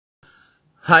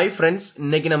Hi friends,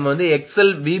 இன்னைக்கு நம்ம வந்து Excel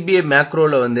VBA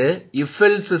macroல வந்து if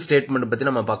else statement பத்தி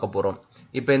நம்ம பார்க்க போறோம்.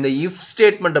 இப்போ இந்த if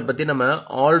statement பத்தி நம்ம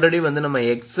ஆல்ரெடி வந்து நம்ம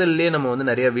Excelலயே நம்ம வந்து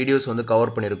நிறைய வீடியோஸ் வந்து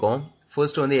கவர் பண்ணிருக்கோம்.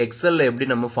 First வந்து Excelல எப்படி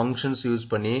நம்ம functions யூஸ்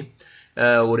பண்ணி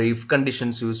ஒரு if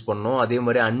conditions யூஸ் பண்ணோம். அதே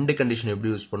மாதிரி and condition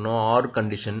எப்படி யூஸ் பண்ணோம், or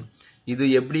condition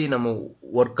இது எப்படி நம்ம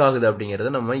work ஆகுது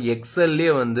அப்படிங்கறத நம்ம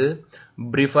Excelலயே வந்து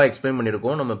பிரீஃபா எக்ஸ்பிளைன்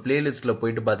பண்ணிருக்கோம். நம்ம பிளேலிஸ்ட்ல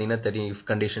போயிட்டு பாத்தீங்கன்னா தெரியும் if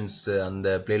conditions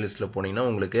அந்த பிளேலிஸ்ட்ல போனீங்கன்னா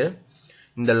உங்களுக்கு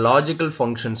இந்த லாஜிக்கல்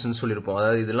ஃபங்க்ஷன்ஸ்னு சொல்லிருப்போம்.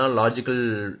 அதாவது இதெல்லாம் லாஜிக்கல்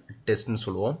டெஸ்ட்னு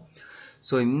சொல்லுவோம்.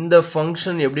 ஸோ இந்த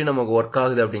ஃபங்க்ஷன் எப்படி நமக்கு ஒர்க்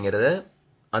ஆகுது அப்படிங்கறத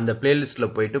அந்த பிளேலிஸ்ட்ல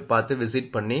போயிட்டு பார்த்து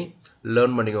விசிட் பண்ணி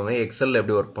லேர்ன் பண்ணிக்கோங்க. எக்ஸல்ல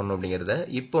எப்படி ஒர்க் பண்ணும் அப்படிங்கறத.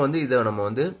 இப்போ வந்து இதை நம்ம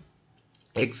வந்து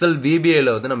எக்ஸல்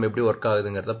VBAல வந்து நம்ம எப்படி ஒர்க்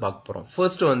ஆகுதுங்கிறத பார்க்க போறோம்.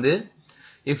 ஃபர்ஸ்ட் வந்து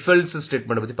if else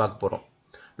ஸ்டேட்மெண்ட் பத்தி பார்க்க போறோம்.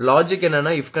 லாஜிக்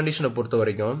என்னன்னா if கண்டிஷனை பொறுத்த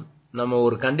வரைக்கும் நம்ம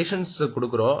ஒரு கண்டிஷன்ஸ்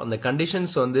கொடுக்குறோம். அந்த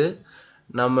கண்டிஷன்ஸ் வந்து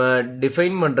நம்ம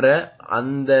டிஃபைன் பண்ற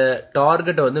அந்த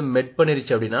டார்கெட்டை வந்து மெட்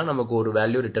பண்ணிருச்சு அப்படின்னா நமக்கு ஒரு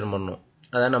வேல்யூ ரிட்டர்ன் பண்ணணும்.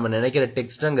 அதான் நம்ம நினைக்கிற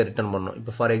டெக்ஸ்ட் அங்க ரிட்டர்ன் பண்ணணும்.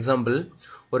 இப்போ ஃபார் எக்ஸாம்பிள்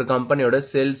ஒரு கம்பெனியோட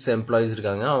சேல்ஸ் எம்ப்ளாயிஸ்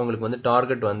இருக்காங்க. அவங்களுக்கு வந்து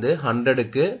டார்கெட் வந்து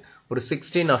 100க்கு ஒரு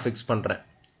 60 நான் ஃபிக்ஸ் பண்றேன்.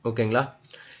 ஓகேங்களா?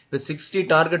 இப்போ 60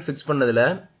 டார்கெட் ஃபிக்ஸ் பண்ணதுல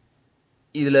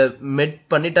இதுல மெட்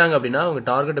பண்ணிட்டாங்க அப்படின்னா அவங்க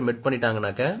டார்கெட்டை மெட்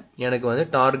பண்ணிட்டாங்கனாக்க எனக்கு வந்து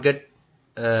டார்கெட்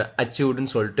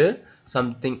அச்சீவ்டுன்னு சொல்லிட்டு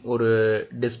சம்திங் ஒரு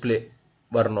டிஸ்பிளே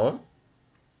வரணும்.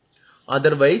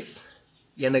 அதர்வைஸ்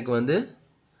எனக்கு வந்து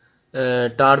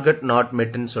டார்கெட் நாட்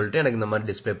மெட்னு சொல்லிட்டு எனக்கு இந்த மாதிரி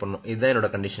டிஸ்பிளே பண்ணணும். இதுதான் என்னோட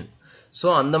கண்டிஷன். ஸோ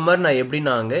அந்த மாதிரி நான் எப்படி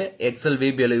நாங்க எக்ஸல்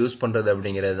VBAல யூஸ் பண்றது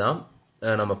அப்படிங்கிறது தான்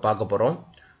நம்ம பார்க்க போறோம்.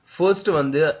 ஃபர்ஸ்ட்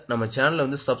வந்து நம்ம சேனலை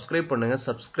வந்து சப்ஸ்கிரைப் பண்ணுங்க.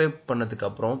 சப்ஸ்கிரைப் பண்ணதுக்கு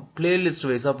அப்புறம் பிளேலிஸ்ட்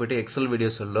வைஸா போயிட்டு எக்ஸல்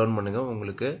வீடியோஸ் லேர்ன் பண்ணுங்க.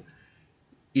 உங்களுக்கு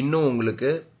இன்னும்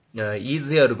உங்களுக்கு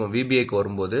ஈஸியா இருக்கும் VBAக்கு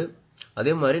வரும்போது.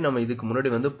 அதே மாதிரி நம்ம இதுக்கு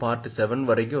முன்னாடி வந்து பார்ட் 7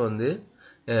 வரைக்கும் வந்து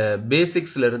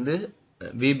பேசிக்ஸ்ல இருந்து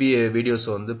VBA வீடியோஸ்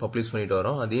வந்து பப்ளிஷ் பண்ணிட்டு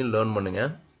வரோம். அதையும் லேர்ன் பண்ணுங்க.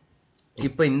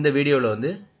 இப்போ இந்த வீடியோல வந்து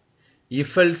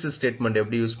if else ஸ்டேட்மெண்ட்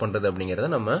எப்படி யூஸ் பண்றது அப்படிங்கறத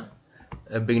நம்ம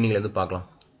பிகினிங்ல இருந்து பார்க்கலாம்.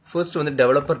 ஃபர்ஸ்ட் வந்து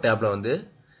டெவலப்பர் டேப்ல வந்து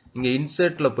இங்க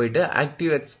இன்சர்ட்ல போயிட்டு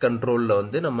ActiveX கண்ட்ரோல்ல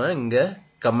வந்து நம்ம இங்க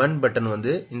கமெண்ட் பட்டன்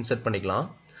வந்து இன்சர்ட் பண்ணிக்கலாம்.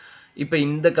 இப்போ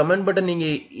இந்த கமெண்ட் பட்டன் நீங்க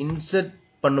இன்சர்ட்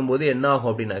பண்ணும்போது என்ன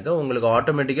ஆகும் அப்படின்னாக்க உங்களுக்கு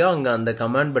ஆட்டோமேட்டிக்கா அங்க அந்த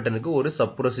கமெண்ட் பட்டனுக்கு ஒரு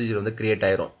சப் ப்ரொசீஜர் வந்து கிரியேட்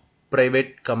ஆயிரும்.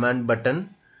 பிரைவேட் கமெண்ட் பட்டன்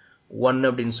 1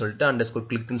 அப்படின்னு சொல்லிட்டு அண்டர்ஸ்கோர்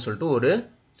கிளிக்னு சொல்லிட்டு ஒரு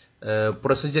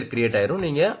ப்ரொசீஜர் கிரியேட் ஆயிரும்.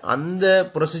 நீங்க அந்த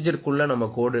ப்ரொசீஜருக்குள்ள நம்ம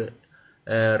கோடு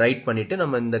ரைட் பண்ணிட்டு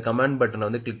நம்ம இந்த கமாண்ட் பட்டனை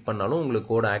வந்து கிளிக் பண்ணாலும் உங்களுக்கு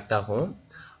கோட் ஆக்ட் ஆகும்.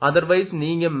 அதர்வைஸ்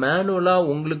நீங்க மேனுவலா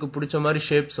உங்களுக்கு பிடிச்ச மாதிரி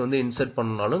ஷேப்ஸ் வந்து இன்சர்ட்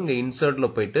பண்ணனாலும் இங்க இன்சர்ட்ல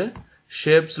போயிட்டு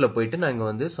ஷேப்ஸ்ல போயிட்டு நாங்க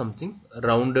வந்து சம்திங்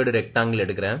ரவுண்டட் ரெக்டாங்கிள்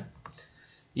எடுக்கிறேன்.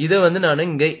 இதை வந்து நான்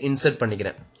இங்க இன்சர்ட்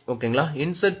பண்ணிக்கிறேன். ஓகேங்களா?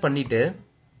 இன்சர்ட் பண்ணிட்டு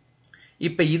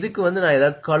இப்ப இதுக்கு வந்து நான்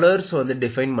ஏதாவது கலர்ஸ் வந்து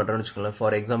டிஃபைன் பண்றேன்னு வச்சுக்கோங்களேன்.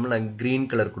 ஃபார் எக்ஸாம்பிள் நான் கிரீன்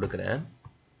கலர் கொடுக்குறேன்.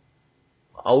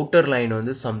 அவுட்டர் லைன்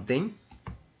வந்து சம்திங்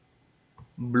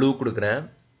ப்ளூ கொடுக்குறேன்.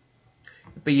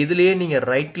 இப்ப இதுலயே நீங்க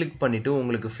ரைட் கிளிக் பண்ணிட்டு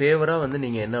உங்களுக்கு ஃபேவரா வந்து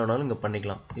நீங்க என்ன வேணாலும் இங்க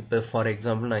பண்ணிக்கலாம். இப்ப ஃபார்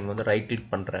எக்ஸாம்பிள் நான் இங்க வந்து ரைட்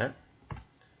கிளிக் பண்றேன்.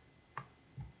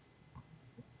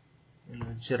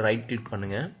 ரைட் கிளிக்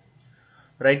பண்ணுங்க.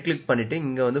 ரைட் கிளிக் பண்ணிட்டு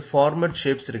இங்க வந்து ஃபார்மட்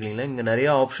ஷேப்ஸ் இருக்கு இல்லைங்களா, இங்க நிறைய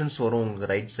ஆப்ஷன்ஸ் வரும்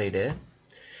உங்களுக்கு ரைட் சைடு.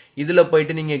 இதுல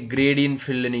போயிட்டு நீங்க கிரேடியன்ட்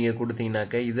ஃபில் நீங்க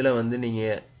கொடுத்தீங்கன்னாக்க இதுல வந்து நீங்க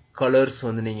கலர்ஸ்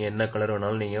வந்து நீங்க என்ன கலர்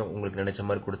வேணாலும் நீங்க உங்களுக்கு நினைச்ச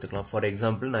மாதிரி கொடுத்துக்கலாம். ஃபார்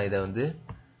எக்ஸாம்பிள் நான் இதை வந்து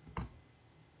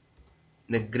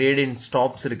இந்த கிரேடியன்ட்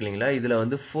ஸ்டாப்ஸ் இருக்கு இல்லைங்களா, இதுல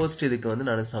வந்து ஃபர்ஸ்ட் இதுக்கு வந்து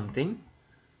நான் சம்திங்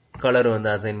கலர்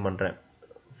வந்து அசைன் பண்றேன்.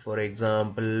 ஃபார்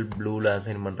எக்ஸாம்பிள் ப்ளூல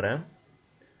அசைன் பண்றேன்.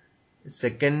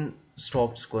 செகண்ட்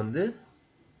ஸ்டாப்ஸ்க்கு வந்து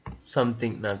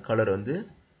சம்திங் நான் கலர் வந்து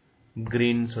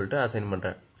கிரீன் சொல்லிட்டு அசைன்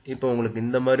பண்றேன். இப்போ உங்களுக்கு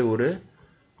இந்த மாதிரி ஒரு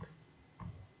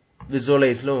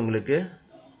விசுவலைஸ்ல உங்களுக்கு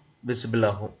விசிபிள்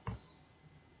ஆகும்.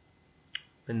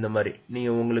 இந்த மாதிரி நீங்க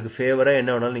உங்களுக்கு ஃபேவரா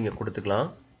என்ன வேணாலும் நீங்க கொடுத்துக்கலாம்.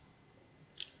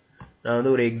 நான்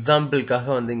வந்து ஒரு எக்ஸாம்பிளுக்காக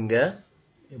வந்து இங்க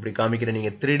இப்படி காமிக்கிறேன்.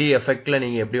 நீங்க 3D எஃபெக்ட்ல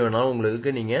நீங்க எப்படி வேணாலும்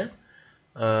உங்களுக்கு நீங்க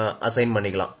அசைன்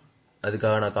பண்ணிக்கலாம்.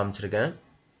 அதுக்காக நான் காமிச்சிருக்கேன்.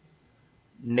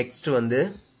 நெக்ஸ்ட் வந்து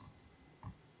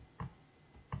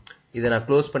இதை நான்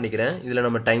க்ளோஸ் பண்ணிக்கிறேன். இதுல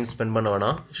நம்ம டைம் ஸ்பெண்ட் பண்ண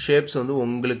வேணாம். ஷேப்ஸ் வந்து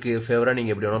உங்களுக்கு ஃபேவரா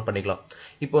நீங்க எப்படி வேணாலும் பண்ணிக்கலாம்.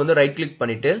 இப்போ வந்து ரைட் கிளிக்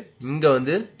பண்ணிட்டு இங்க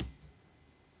வந்து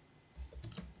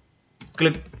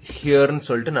கிளிக் ஹியர்னு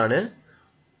சொல்லிட்டு நான்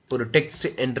ஒரு டெக்ஸ்ட்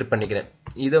என்டர் பண்ணிக்கிறேன்.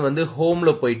 இதை வந்து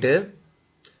ஹோம்ல போயிட்டு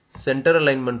சென்டர்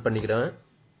அலைன்மெண்ட் பண்ணிக்கிறேன்.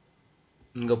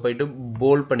 இங்க போயிட்டு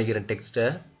போல்ட் பண்ணிக்கிறேன்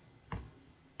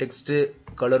டெக்ஸ்ட்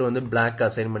கலர் வந்து பிளாக்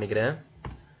அசைன் பண்ணிக்கிறேன்.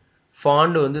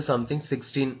 ஃபாண்ட் வந்து சம்திங்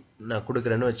 16 நான்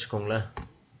கொடுக்குறேன்னு வச்சுக்கோங்களேன்.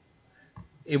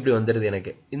 இப்படி வந்துருது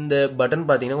எனக்கு. இந்த பட்டன்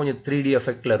பாத்தீங்கன்னா கொஞ்சம் 3D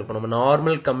எஃபெக்ட்ல இருக்கும். நம்ம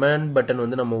நார்மல் கமாண்ட் பட்டன்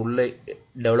வந்து நம்ம உள்ள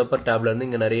டெவலப்பர் டேப்ல இருந்து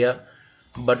இங்க நிறைய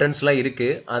பட்டன்ஸ்லாம் இருக்கு.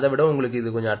 அதை விட உங்களுக்கு இது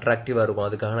கொஞ்சம் அட்ராக்டிவா இருக்கும்.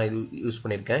 அதுக்காக நான் இது யூஸ்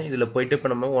பண்ணிருக்கேன். இதுல போயிட்டு இப்ப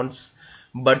நம்ம ஒன்ஸ்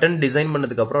பட்டன் டிசைன்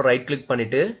பண்ணதுக்கு அப்புறம் ரைட் கிளிக்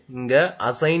பண்ணிட்டு இங்க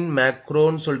அசைன்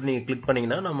மேக்ரோன்னு சொல்லிட்டு நீங்க கிளிக்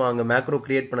பண்ணீங்கன்னா நம்ம அங்க மேக்ரோ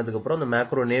கிரியேட் பண்ணதுக்கு அப்புறம் அந்த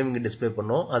மேக்ரோ நேம் இங்க டிஸ்ப்ளே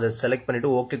பண்ணும். அதை செலக்ட்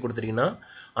பண்ணிட்டு ஓகே கொடுத்துட்டீங்கன்னா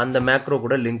அந்த மேக்ரோ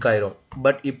கூட லிங்க் ஆயிரும்.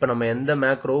 பட் இப்போ நம்ம எந்த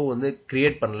மேக்ரோ வந்து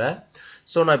கிரியேட் பண்ணல.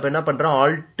 ஸோ நான் இப்போ என்ன பண்றேன்,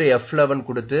 Alt F11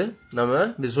 கொடுத்து நம்ம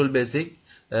விசுவல் பேசிக்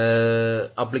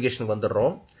அப்ளிகேஷனுக்கு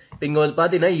வந்துடுறோம். இப்போ இங்க வந்து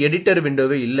பாத்தீங்கன்னா எடிட்டர்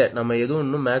விண்டோவே இல்லை, நம்ம எதுவும்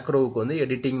இன்னும் மேக்ரோவுக்கு வந்து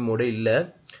எடிட்டிங் மோடே இல்லை.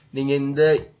 நீங்க இந்த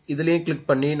இதுலயும் கிளிக்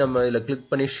பண்ணி நம்ம இதுல கிளிக்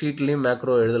பண்ணி ஷீட்லயும்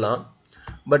மேக்ரோ எழுதலாம்.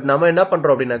 பட் நம்ம என்ன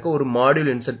பண்றோம் அப்படின்னாக்க ஒரு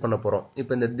மாடியூல் இன்சர்ட் பண்ண போறோம்.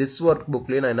 இப்போ இந்த திஸ் ஒர்க்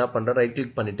புக்லயே நான் என்ன பண்றேன், ரைட்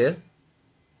கிளிக் பண்ணிட்டு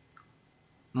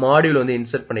மாடியூல் வந்து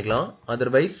இன்சர்ட் பண்ணிக்கலாம்.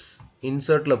 அதர்வைஸ்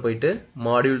இன்சர்ட்ல போயிட்டு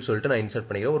மாடியூல் சொல்லிட்டு நான் இன்சர்ட்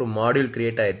பண்ணிக்கிறேன். ஒரு மாடியூல்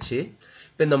கிரியேட் ஆயிருச்சு.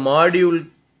 இப்போ இந்த மாடியூல்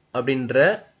அப்படின்ற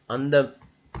அந்த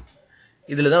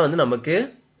இதுலதான் வந்து நமக்கு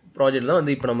ப்ராஜெக்ட் தான்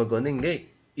வந்து இப்போ நமக்கு வந்து இங்க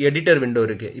எடிட்டர் விண்டோ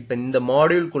இருக்கு. இப்போ இந்த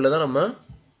மாடியூல்குள்ளதான் நம்ம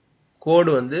கோடு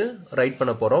வந்து ரைட்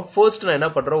பண்ண போறோம். ஃபர்ஸ்ட் நான் என்ன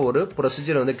பண்றேன், ஒரு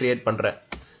ப்ரொசீஜர் வந்து கிரியேட் பண்றேன்,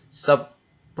 சப்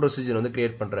ப்ரொசீஜர் வந்து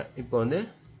கிரியேட் பண்றேன். இப்போ வந்து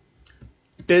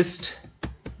டெஸ்ட்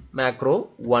மேக்ரோ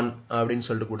 1 அப்படின்னு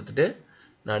சொல்லிட்டு கொடுத்துட்டு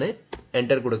நான்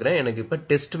என்டர் கொடுக்குறேன். எனக்கு இப்போ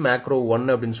டெஸ்ட் மேக்ரோ 1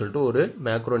 அப்படின்னு சொல்லிட்டு ஒரு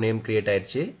மேக்ரோ நேம் கிரியேட்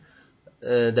ஆயிடுச்சு.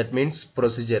 That means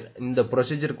procedure. இந்த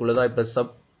ப்ரொசீஜருக்குள்ளதான் இப்போ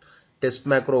சப் டெஸ்ட்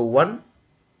மேக்ரோ 1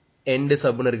 எண்ட்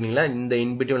சப்னு இருக்குங்களா, இந்த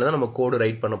இன்பிட்வீன்ல தான் நம்ம கோடு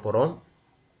ரைட் பண்ண போறோம்.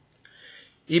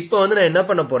 இப்போ வந்து நான் என்ன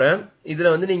பண்ண போறேன்,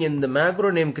 இதுல வந்து நீங்க இந்த மேக்ரோ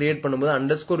நேம் கிரியேட் பண்ணும்போது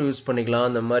அண்டர்ஸ்கோர் யூஸ் பண்ணிக்கலாம்.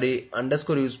 அந்த மாதிரி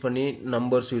அண்டர்ஸ்கோர் யூஸ் பண்ணி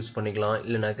நம்பர்ஸ் யூஸ் பண்ணிக்கலாம்,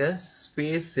 இல்லைனாக்க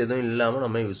ஸ்பேஸ் எதுவும் இல்லாம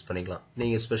நம்ம யூஸ் பண்ணிக்கலாம்.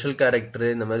 நீங்க ஸ்பெஷல் கேரக்டர்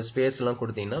இந்த மாதிரி ஸ்பேஸ் எல்லாம்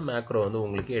கொடுத்தீங்கன்னா மேக்ரோ வந்து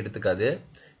உங்களுக்கு எடுத்துக்காது.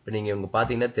 இப்போ நீங்க உங்க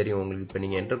பாத்தீங்கன்னா தெரியும் உங்களுக்கு. இப்போ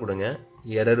நீங்க என்டர் கொடுங்க,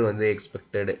 எரர் வந்து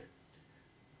எக்ஸ்பெக்டட்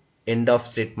எண்ட் ஆஃப்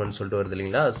ஸ்டேட்மெண்ட் சொல்லிட்டு வருது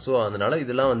இல்லைங்களா. ஸோ அதனால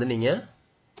இதெல்லாம் வந்து நீங்க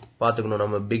பாத்துக்கணும்.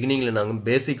 நம்ம பிகினிங்ல நாங்க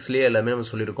பேசிக்ஸ்லயே எல்லாமே நம்ம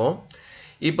சொல்லியிருக்கோம்.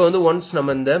 இப்போ வந்து ஒன்ஸ்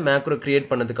நம்ம இந்த மேக்ரோ கிரியேட்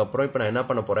பண்ணதுக்கு அப்புறம் இப்போ நான் என்ன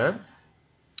பண்ண போறேன்,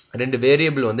 ரெண்டு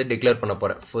வேரியபிள் வந்து டிக்ளேர் பண்ண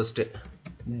போறேன். ஃபர்ஸ்ட்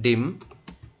dim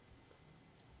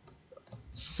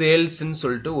sales ன்னு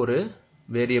சொல்லிட்டு ஒரு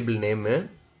வேரியபிள் நேம்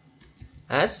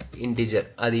as integer,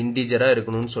 அது இன்டிஜரா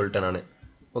இருக்கணும்னு சொல்லிட்டேன் நான்.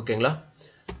 ஓகேங்களா,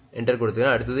 என்டர்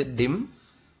கொடுத்துக்கிறேன். அடுத்தது dim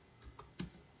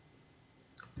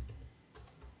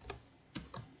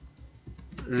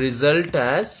result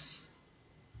as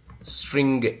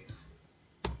string.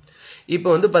 இப்போ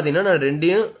வந்து பாத்தீங்கன்னா நான்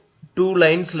ரெண்டையும் 2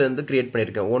 லைன்ஸ்ல இருந்து கிரியேட்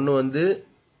பண்ணிருக்கேன். ஒன்னு வந்து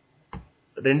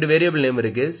ரெண்டு வேரியபிள் நேம்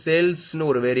இருக்கு, சேல்ஸ்னு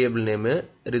ஒரு வேரியபிள் நேம்,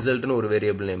 ரிசல்ட்னு ஒரு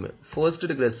வேரியபிள் நேம். ஃபர்ஸ்ட்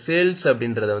இருக்கிற சேல்ஸ்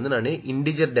அப்படின்றத வந்து நான்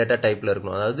இன்டிஜர் டேட்டா டைப்ல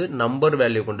இருக்கணும், அதாவது நம்பர்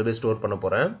வேல்யூ கொண்டு போய் ஸ்டோர் பண்ண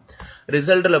போறேன்.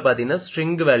 ரிசல்ட்ல பாத்தீங்கன்னா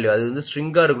ஸ்ட்ரிங் வேல்யூ, அது வந்து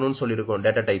ஸ்ட்ரிங்கா இருக்கணும்னு சொல்லியிருக்கோம்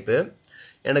டேட்டா டைப்.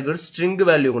 எனக்கு ஸ்ட்ரிங்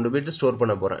வேல்யூ கொண்டு போயிட்டு ஸ்டோர்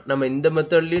பண்ண போறேன். நம்ம இந்த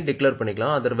மெத்தட்லயும் டிக்ளேர்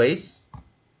பண்ணிக்கலாம். அதர்வைஸ்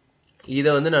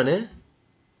இதை வந்து நான்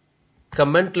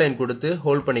கமெண்ட் லைன் கொடுத்து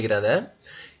ஹோல்ட் பண்ணிக்கிறத.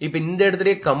 இப்ப இந்த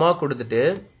இடத்துலயே கமா கொடுத்துட்டு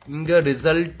இங்க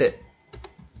ரிசல்ட்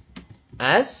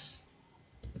as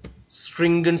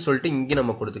string ன்னு சொல்லிட்டு இங்க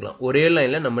நம்ம கொடுத்துக்கலாம். ஒரே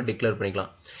லைன்ல நம்ம டிக்ளேர்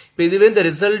பண்ணிக்கலாம். இப்ப இதுவே இந்த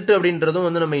ரிசல்ட் அப்படின்றதும்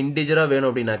வந்து நம்ம இன்டிஜரா வேணும்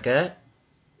அப்படின்னாக்க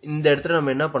இந்த இடத்துல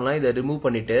நம்ம என்ன பண்ணலாம், இதை ரிமூவ்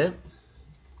பண்ணிட்டு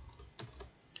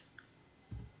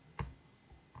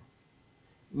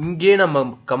இங்கே நம்ம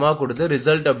கமா கொடுத்து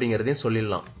ரிசல்ட் அப்படிங்கறதையும்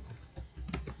சொல்லிடலாம்.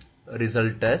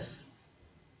 Result as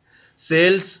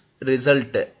sales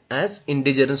result as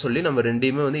integer ன்னு சொல்லி நம்ம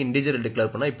ரெண்டையுமே வந்து இன்டிஜர்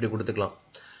டிக்ளேர் பண்ணா இப்படி கொடுத்துக்கலாம்.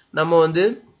 நம்ம வந்து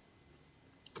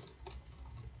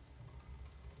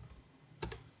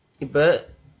இப்ப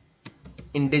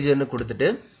இன்டிஜர்னு கொடுத்துட்டு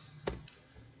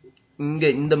இங்க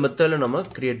இந்த மெத்தட்ல நம்ம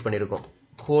கிரியேட் பண்ணிருக்கோம்.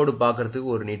 கோடு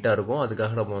பார்க்கிறதுக்கு ஒரு நீட்டா இருக்கும்.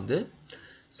 அதுக்காக நம்ம வந்து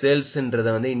சேல்ஸ்ன்றத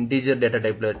வந்து இன்டிஜர் டேட்டா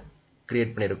டைப்ல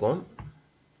கிரியேட் பண்ணிருக்கோம்.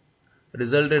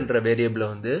 ரிசல்ட்ன்ற வேரியபிளை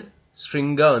வந்து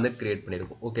ஸ்ட்ரிங்கா வந்து கிரியேட்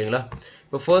பண்ணிருக்கோம். ஓகேங்களா,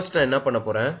 இப்போ ஃபர்ஸ்ட் நான் என்ன பண்ண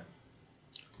போறேன்,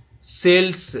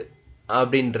 சேல்ஸ்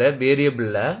அப்படின்ற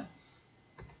வேரியபிள்ல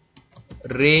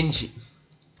ரேஞ்ச்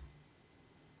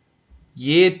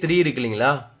A3 இருக்கு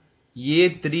இல்லைங்களா,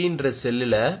 A3ன்ற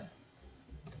செல்லுல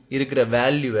இருக்கிற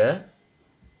வேல்யூவை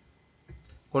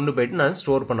கொண்டு போயிட்டு நான்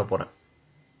ஸ்டோர் பண்ண போறேன்.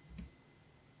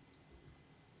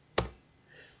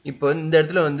 இப்போ இந்த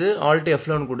இடத்துல வந்து Alt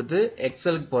F11 கொடுத்து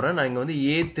எக்ஸலுக்கு போறேன். நான் இங்க வந்து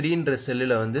A3ன்ற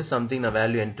செல்லுல வந்து சம்திங் நான்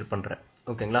வேல்யூ என்ட்ரி பண்றேன்.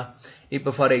 ஓகேங்களா, இப்போ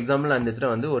ஃபார் எக்ஸாம்பிள் அந்த இடத்துல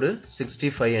வந்து ஒரு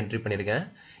 65 என்ட்ரி பண்ணிருக்கேன்.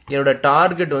 என்னோட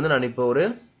டார்கெட் வந்து நான் இப்போ ஒரு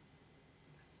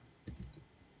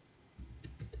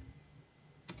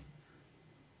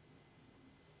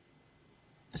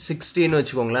 16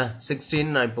 வச்சுக்கோங்களேன். 16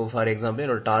 நான் இப்போ ஃபார் எக்ஸாம்பிள்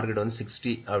என்னோட டார்கெட் வந்து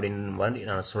 60 அப்படின்னு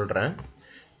நான் சொல்றேன்.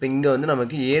 இப்போ இங்க வந்து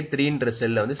நமக்கு A3ன்ற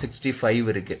செல்ல வந்து 65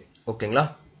 இருக்கு. ஓகேங்களா,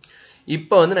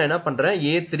 இப்போ வந்து நான் என்ன பண்றேன்,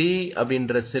 A3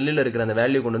 அப்படின்ற செல்லுல இருக்கிற அந்த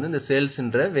வேல்யூ கொண்டு வந்து இந்த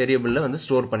சேல்ஸ்ன்ற வேரியபிள்ல வந்து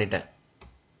ஸ்டோர் பண்ணிட்டேன்.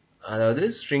 அதாவது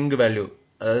ஸ்ட்ரிங் வேல்யூ,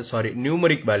 அதாவது சாரி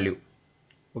நியூமரிக் வேல்யூ.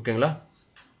 ஓகேங்களா,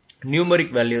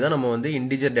 நியூமரிக் வேல்யூ தான் நம்ம வந்து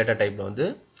இன்டிஜர் டேட்டா டைப்ல வந்து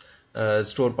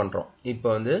ஸ்டோர் பண்றோம். இப்போ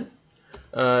வந்து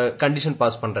கண்டிஷன்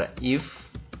பாஸ் பண்றேன். if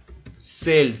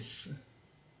sales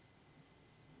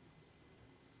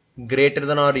greater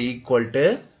than or equal to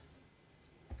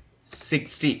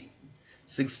 60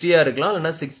 60 இருக்கலாம்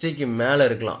இல்லனா 60 க்கு மேல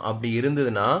இருக்கலாம். அப்படி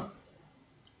இருந்ததுனா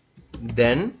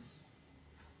then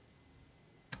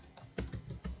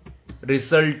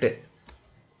result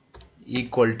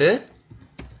equal to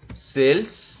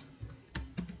sales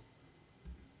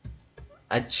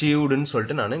achieved ன்னு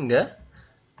சொல்லிட்டு நான் இங்க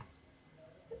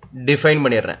டிஃபைன்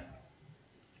பண்ணிடுறேன்.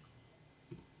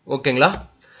 ஓகேங்களா?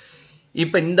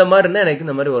 இப்போ இந்த மாதிரி இருந்தா எனக்கு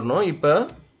இந்த மாதிரி வரணும். இப்போ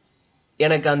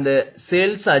எனக்கு அந்த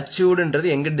சேல்ஸ் அச்சீவ்டுன்றது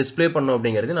எங்க டிஸ்ப்ளே பண்ணனும்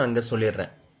அப்படிங்கறது நான் அங்க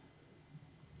சொல்லிடுறேன்.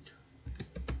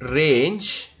 ரேஞ்ச்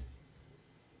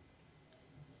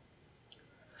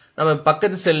நம்ம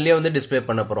பக்கத்து செல்லே வந்து டிஸ்ப்ளே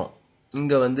பண்ண போறோம்.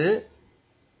 இங்க வந்து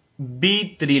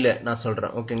B3 ல நான்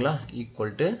சொல்றேன். ஓகேங்களா?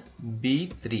 ஈக்குவல் டு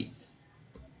B3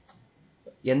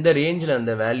 எந்த ரேஞ்சில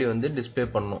அந்த வேல்யூ வந்து டிஸ்ப்ளே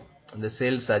பண்ணனும் அந்த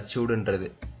சேல்ஸ் அச்சீவ்டுன்றது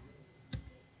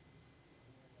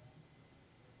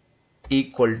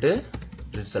equal to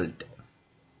result.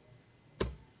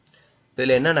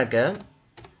 இதுல என்னன்னாக்க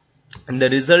இந்த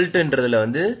ரிசல்ட்ன்றதுல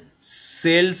வந்து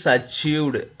சேல்ஸ்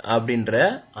அச்சீவ்டு அப்படின்ற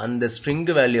அந்த ஸ்ட்ரிங்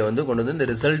வேல்யூ வந்து கொண்டு வந்து இந்த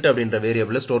ரிசல்ட் அப்படின்ற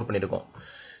வேரியபிள்ல ஸ்டோர் பண்ணிருக்கோம்.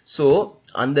 சோ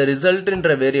அந்த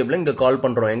ரிசல்ட்ன்ற வேரியபிளை இங்க கால்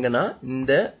பண்றோம். எங்கன்னா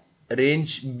இந்த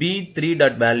ரேஞ்ச்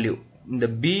b3.value இந்த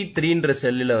b3ன்ற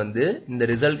செல்லுல வந்து இந்த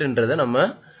ரிசல்ட்ன்றதை நம்ம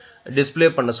டிஸ்ப்ளே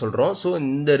பண்ண சொல்றோம். சோ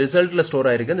இந்த ரிசல்ட்ல ஸ்டோர்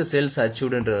ஆயிருக்கு இந்த சேல்ஸ்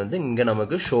அச்சீவ்டுன்றது வந்து இங்க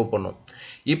நமக்கு ஷோ பண்ணும்.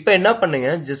 இப்போ என்ன பண்ணுங்க,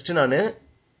 ஜஸ்ட் நான்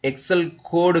எக்ஸல்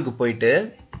கோடுக்கு போயிட்டு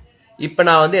இப்போ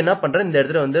நான் வந்து என்ன பண்றேன், இந்த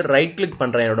இடத்துல வந்து ரைட் கிளிக்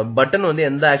பண்றேன். என்னோட பட்டன் வந்து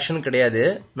எந்த ஆக்ஷனும் கிடையாது.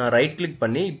 நான் ரைட் கிளிக்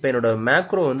பண்ணி இப்போ என்னோட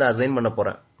மேக்ரோ வந்து அசைன் பண்ண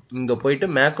போறேன். இங்க போயிட்டு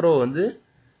மேக்ரோ வந்து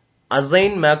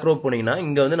அசைன் மேக்ரோ போனீங்கன்னா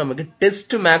இங்க வந்து நமக்கு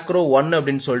டெஸ்ட் மேக்ரோ 1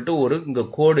 அப்படின்னு சொல்லிட்டு ஒரு இங்க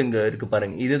கோடு இங்க இருக்கு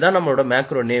பாருங்க. இதுதான் நம்மளோட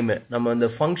மேக்ரோ நேம். நம்ம அந்த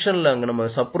ஃபங்க்ஷன்ல அங்க நம்ம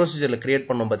சப் ப்ரொசீஜர்ல கிரியேட்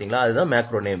பண்ணோம் பாத்தீங்களா, அதுதான்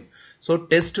macro name. So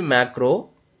test macro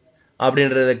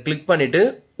அப்படின்றத கிளிக் பண்ணிட்டு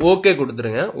ஓகே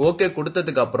கொடுத்துருங்க. ஓகே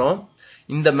கொடுத்ததுக்கு அப்புறம்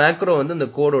இந்த மேக்ரோ வந்து இந்த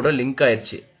கோடோட லிங்க்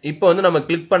ஆயிருச்சு. இப்போ வந்து நம்ம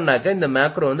கிளிக் பண்ணாக்க இந்த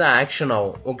மேக்ரோ வந்து ஆக்ஷன்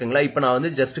ஆகும். ஓகேங்களா? இப்போ நான் வந்து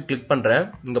ஜஸ்ட் கிளிக் பண்றேன்.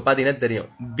 இங்க பாத்தீங்கன்னா தெரியும்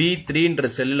B3ன்ற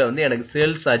செல்லுல வந்து எனக்கு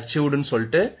சேல்ஸ் அச்சீவ்டுன்னு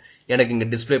சொல்லிட்டு எனக்கு இங்க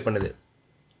டிஸ்ப்ளே பண்ணுது.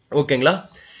 ஓகேங்களா?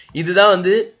 இதுதான்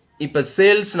வந்து இப்ப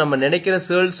சேல்ஸ் நம்ம நினைக்கிற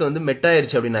சேல்ஸ் வந்து மெட்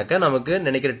ஆயிருச்சு அப்படின்னாக்க நமக்கு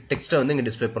நினைக்கிற டெக்ஸ்ட்டை வந்து இங்க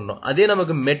டிஸ்ப்ளே பண்றோம். அதே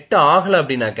நமக்கு மெட் ஆகல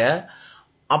அப்படின்னாக்க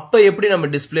அப்ப எப்படி நம்ம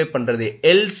டிஸ்ப்ளே பண்றது?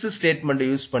 எல்ஸ் ஸ்டேட்மெண்ட்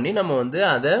யூஸ் பண்ணி நம்ம வந்து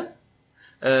அத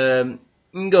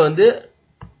இங்க வந்து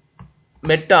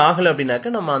மெட் ஆகல அப்படின்னாக்க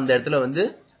நம்ம அந்த இடத்துல வந்து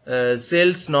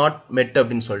சேல்ஸ் நாட் மெட்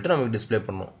அப்படின்னு சொல்லிட்டு நமக்கு டிஸ்ப்ளே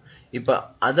பண்ணும். இப்ப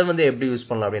அதை வந்து எப்படி யூஸ்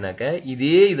பண்ணலாம் அப்படின்னாக்க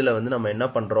இதே இதுல வந்து நம்ம என்ன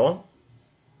பண்றோம்,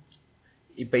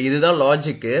 இப்ப இதுதான்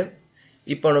லாஜிக்.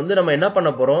 இப்ப வந்து நம்ம என்ன பண்ண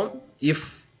போறோம், இஃப்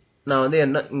நான் வந்து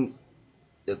என்ன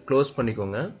க்ளோஸ்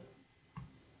பண்ணிக்கோங்க.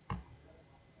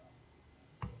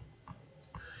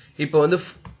 இப்போ வந்து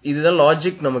இதுதான்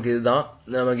லாஜிக். நமக்கு இதுதான்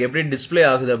நமக்கு எப்படி டிஸ்ப்ளே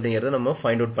ஆகுது அப்படிங்கறத நம்ம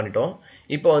ஃபைண்ட் அவுட் பண்ணிட்டோம்.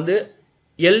 இப்போ வந்து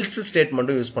எல்ஸ்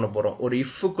ஸ்டேட்மெண்ட்டும் யூஸ் பண்ண போறோம். ஒரு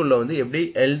இஃப்க்குள்ள வந்து எப்படி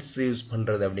எல்ஸ் யூஸ்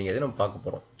பண்றது அப்படிங்கறத நம்ம பார்க்க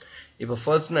போறோம். இப்போ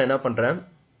ஃபர்ஸ்ட் நான் என்ன பண்றேன்,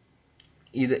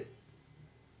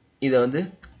 இத வந்து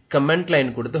கமெண்ட் லைன்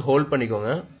கொடுத்து ஹோல்ட்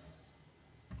பண்ணிக்கோங்க.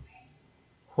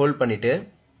 ஹோல்ட் பண்ணிட்டு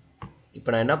இப்போ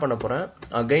நான் என்ன பண்ண போறேன்,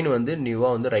 அகைன் வந்து நியூவா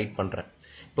வந்து ரைட் பண்றேன்.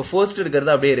 இப்போ ஃபர்ஸ்ட்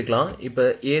இருக்கிறது அப்படியே இருக்கலாம். இப்போ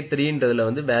A3ன்றதுல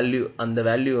வந்து வேல்யூ அந்த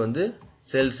வேல்யூ வந்து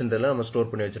சேல்ஸ்ன்றதுல நம்ம ஸ்டோர்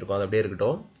பண்ணி வச்சிருக்கோம். அது அப்படியே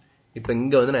இருக்கட்டும். இப்போ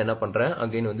இங்க வந்து நான் என்ன பண்றேன்,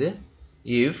 அகைன் வந்து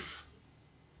if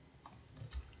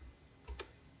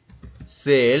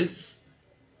sales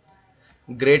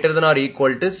greater than or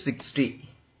equal to 60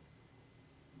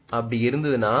 அப்படி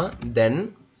இருந்ததுன்னா then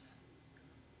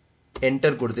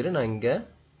enter கொடுத்துட்டு நான் இங்க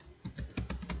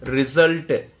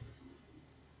result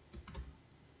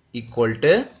equal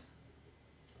to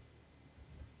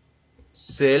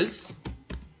sales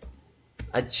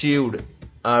achieved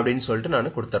அப்படின்னு சொல்லிட்டு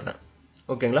நான் கொடுத்துறேன்.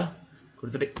 ஓகேங்களா?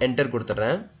 கொடுத்துட்டு enter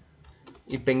கொடுத்துறேன்.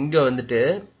 இப்போ இங்க வந்துட்டு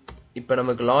இப்போ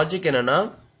நமக்கு லாஜிக் என்னன்னா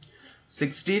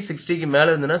 60க்கு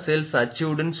மேல இருந்ததுன்னா சேல்ஸ்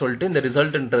அச்சீவ்டுன்னு சொல்லிட்டு இந்த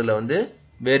ரிசல்ட்ன்றதுல வந்து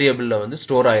வேரியபிள்ல வந்து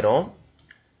ஸ்டோர் ஆயிரும்.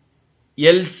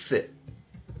 எல்ஸ்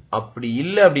அப்படி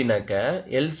இல்ல அப்படின்னாக்க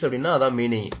எல்ஸ் அப்படின்னா அதான்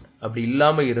மீனிங். அப்படி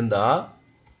இல்லாம இருந்தா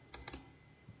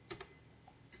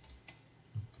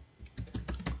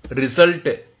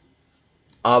ரிசல்ட்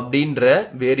அப்படின்ற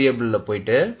வேரியபிள்ல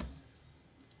போயிட்டு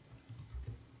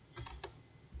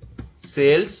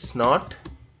சேல்ஸ் நாட்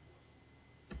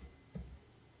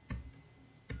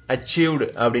achieved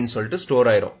அப்படின்னு சொல்லிட்டு ஸ்டோர்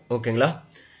ஆயிரும். ஓகேங்களா?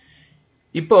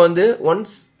 இப்போ வந்து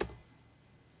ஒன்ஸ்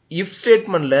if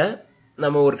ஸ்டேட்மெண்ட்ல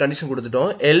நம்ம ஒரு கண்டிஷன்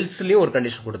கொடுத்துட்டோம், எல்ஸ்லயும் ஒரு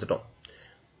கண்டிஷன் கொடுத்துட்டோம்.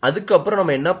 அதுக்கப்புறம்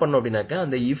நம்ம என்ன பண்ணோம் அப்படின்னாக்க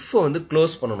அந்த if வந்து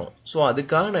க்ளோஸ் பண்ணணும். ஸோ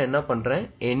அதுக்காக நான் என்ன பண்றேன்,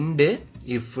 end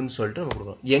ifன்னு சொல்லிட்டு நம்ம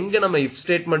கொடுக்கணும். எங்க நம்ம if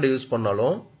ஸ்டேட்மெண்ட் யூஸ்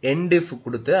பண்ணாலும் end if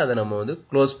கொடுத்து அதை நம்ம வந்து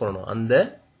க்ளோஸ் பண்ணணும். அந்த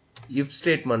if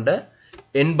ஸ்டேட்மெண்ட்டை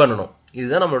end பண்ணணும்.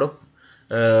 இதுதான் நம்மளோட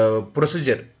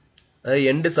ப்ரொசீஜர். அதாவது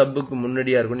end சப்புக்கு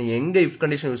முன்னாடியா இருக்கும். நீங்க எங்க if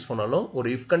கண்டிஷன் யூஸ் பண்ணாலும் ஒரு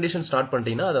if கண்டிஷன் ஸ்டார்ட்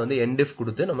பண்ணிட்டீங்கன்னா அதை வந்து end if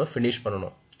கொடுத்து நம்ம ஃபினிஷ்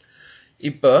பண்ணணும்.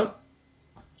 இப்போ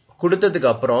கொடுத்ததுக்கு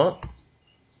அப்புறம்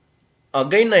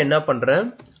அகைன் நான் என்ன பண்றேன்,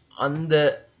 அந்த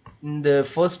இந்த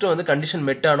ஃபர்ஸ்ட் வந்து கண்டிஷன்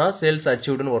மெட் ஆனா சேல்ஸ்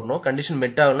அச்சீவ்டுன்னு வரணும், கண்டிஷன்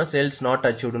மெட் ஆகலனா சேல்ஸ் நாட்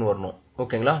அச்சீவ்டுன்னு வரணும்.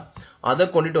 ஓகேங்களா? அதை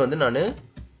கொண்டுட்டு வந்து நான்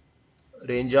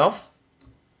ரேஞ்ச் ஆஃப்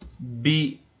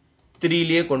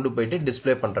B3லயே கொண்டு போயிட்டு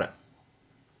டிஸ்ப்ளே பண்றேன்.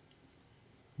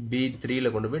 B3ல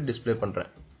கொண்டு போய் டிஸ்ப்ளே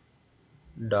பண்றேன்.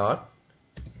 டாட்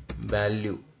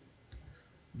வேல்யூ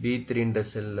B3ன்ற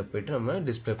செல்ல போயிட்டு நம்ம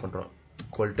டிஸ்ப்ளே பண்றோம்.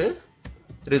 ஈக்குவல் டு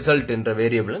ரிசல்ட் என்ற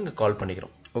வேரியபிள் இங்க கால்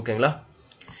பண்ணிக்கிறோம். ஓகேங்களா?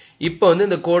 இப்போ வந்து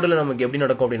இந்த கோட்ல நமக்கு எப்படி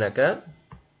நடக்கும் அப்படின்னாக்க,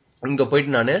 இங்க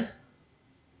போயிட்டு நான்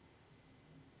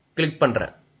கிளிக்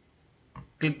பண்றேன்.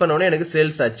 கிளிக் பண்ண உடனே எனக்கு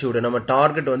சேல்ஸ் அச்சீவ்டு. நம்ம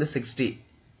டார்கெட் வந்து 60.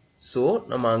 ஸோ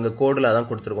நம்ம அங்க கோட்ல அதான்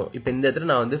கொடுத்துருக்கோம். இப்போ இந்த இடத்துல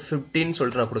நான் வந்து 15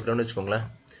 சொல்லிட்டு நான் கொடுக்குறேன்னு வச்சுக்கோங்களேன்.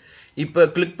 இப்போ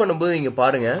கிளிக் பண்ணும்போது நீங்க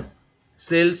பாருங்க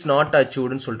சேல்ஸ் நாட்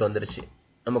அச்சீவ்டுன்னு சொல்லிட்டு வந்துருச்சு.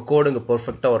 நம்ம கோடு இங்க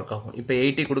பெர்ஃபெக்ட்டா ஒர்க் ஆகும். இப்போ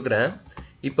 80 கொடுக்குறேன்.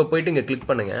 இப்போ போயிட்டு இங்க கிளிக்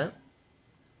பண்ணுங்க,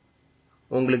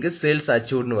 உங்களுக்கு சேல்ஸ்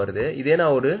அச்சீவ்டுன்னு வருது. இதே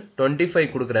நான் ஒரு 25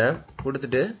 கொடுக்குறேன்,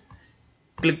 கொடுத்துட்டு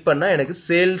கிளிக் பண்ணா எனக்கு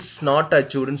சேல்ஸ் நாட்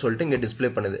அச்சீவ்டுன்னு சொல்லிட்டு இங்க டிஸ்ப்ளே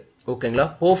பண்ணுது. ஓகேங்களா?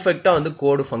 பெர்ஃபெக்ட்டா வந்து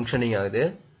கோடு ஃபங்க்ஷனிங் ஆகுது.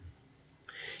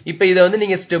 இப்போ இதை வந்து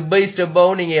நீங்க ஸ்டெப் பை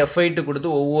ஸ்டெப்பாவும் நீங்க F8 கொடுத்து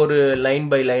ஒவ்வொரு லைன்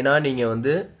பை லைனா நீங்க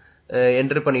வந்து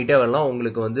என்டர் பண்ணிட்டே வரலாம்.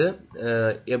 உங்களுக்கு வந்து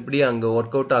எப்படி அங்க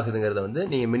ஒர்க் அவுட் ஆகுதுங்கிறத வந்து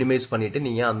நீங்க மினிமைஸ் பண்ணிட்டு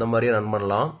நீங்க அந்த மாதிரியே ரன்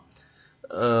பண்ணலாம்.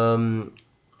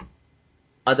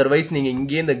 அதர்வைஸ் நீங்க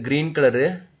இங்கேயே இந்த கிரீன் கலரு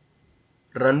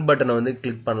ரன் பட்டனை வந்து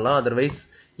கிளிக் பண்ணலாம். அதர்வைஸ்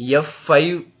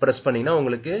F5 பிரஸ் பண்ணீங்கன்னா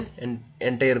உங்களுக்கு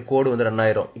என்டையர் கோடு வந்து ரன்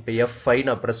ஆயிரும். இப்போ F5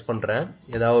 நான் பிரஸ் பண்றேன்,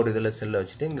 ஏதாவது ஒரு இதுல செல்ல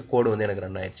வச்சுட்டு இங்க கோடு வந்து எனக்கு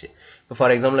ரன் ஆயிடுச்சு. இப்போ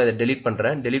ஃபார் எக்ஸாம்பிள் இதை டெலீட்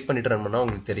பண்றேன். டெலீட் பண்ணிட்டு ரன் பண்ணா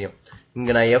உங்களுக்கு தெரியும்.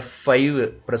 இங்க நான் F5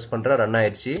 பிரஸ் பண்றேன், ரன்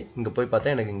ஆயிடுச்சு. இங்க போய்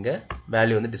பார்த்தா எனக்கு இங்க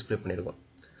வேல்யூ வந்து டிஸ்ப்ளே பண்ணிருக்கும்.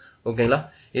 ஓகேங்களா?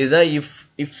 இதுதான்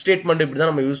if ஸ்டேட்மெண்ட்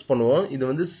இப்படிதான் நம்ம யூஸ் பண்ணுவோம். இது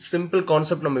வந்து சிம்பிள்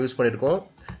கான்செப்ட் நம்ம யூஸ் பண்ணிருக்கோம்.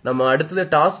 நம்ம அடுத்தது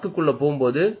டாஸ்க்குள்ள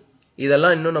போகும்போது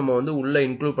இதெல்லாம் இன்னும் நம்ம வந்து உள்ள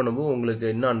இன்க்ளூட் பண்ணும்போது உங்களுக்கு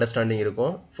இன்னும் அண்டர்ஸ்டாண்டிங்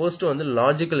இருக்கும். ஃபர்ஸ்ட் வந்து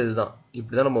லாஜிக்கல் இதுதான்,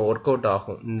 இப்படிதான் நம்ம ஒர்க் அவுட்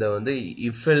ஆகும். இந்த வந்து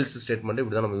if else ஸ்டேட்மெண்ட்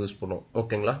இப்படிதான் நம்ம யூஸ் பண்ணுவோம்.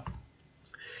 ஓகேங்களா?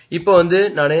 இப்போ வந்து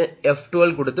நான்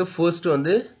F12 கொடுத்து ஃபர்ஸ்ட்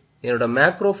வந்து என்னோட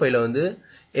மேக்ரோ ஃபைல வந்து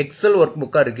எக்ஸல் ஒர்க்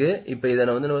புக்கா இருக்கு. இப்போ இதை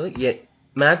நான் வந்து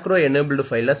மேக்ரோ எனேபிள்டு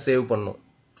ஃபைல சேவ் பண்ணணும்.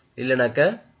 இல்லைனாக்க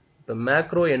இப்போ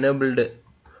மேக்ரோ எனேபிள்டு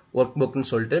ஒர்க் புக்னு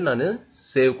சொல்லிட்டு நான்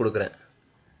சேவ் கொடுக்குறேன்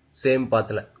சேம்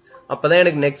பாத்துல. அப்பதான்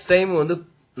எனக்கு நெக்ஸ்ட் டைம் வந்து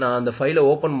நான் அந்த ஃபைலை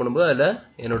ஓபன் பண்ணும்போது அதுல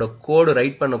என்னோட கோடு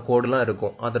ரைட் பண்ண கோடுலாம்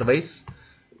இருக்கும். அதர்வைஸ்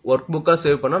ஒர்க் புக்கா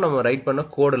சேவ் பண்ணா நம்ம ரைட் பண்ண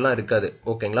கோடுலாம் இருக்காது.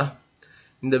 ஓகேங்களா?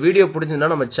 இந்த வீடியோ பிடிச்சிருந்தா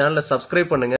நம்ம சேனலை சப்ஸ்கிரைப் பண்ணுங்க.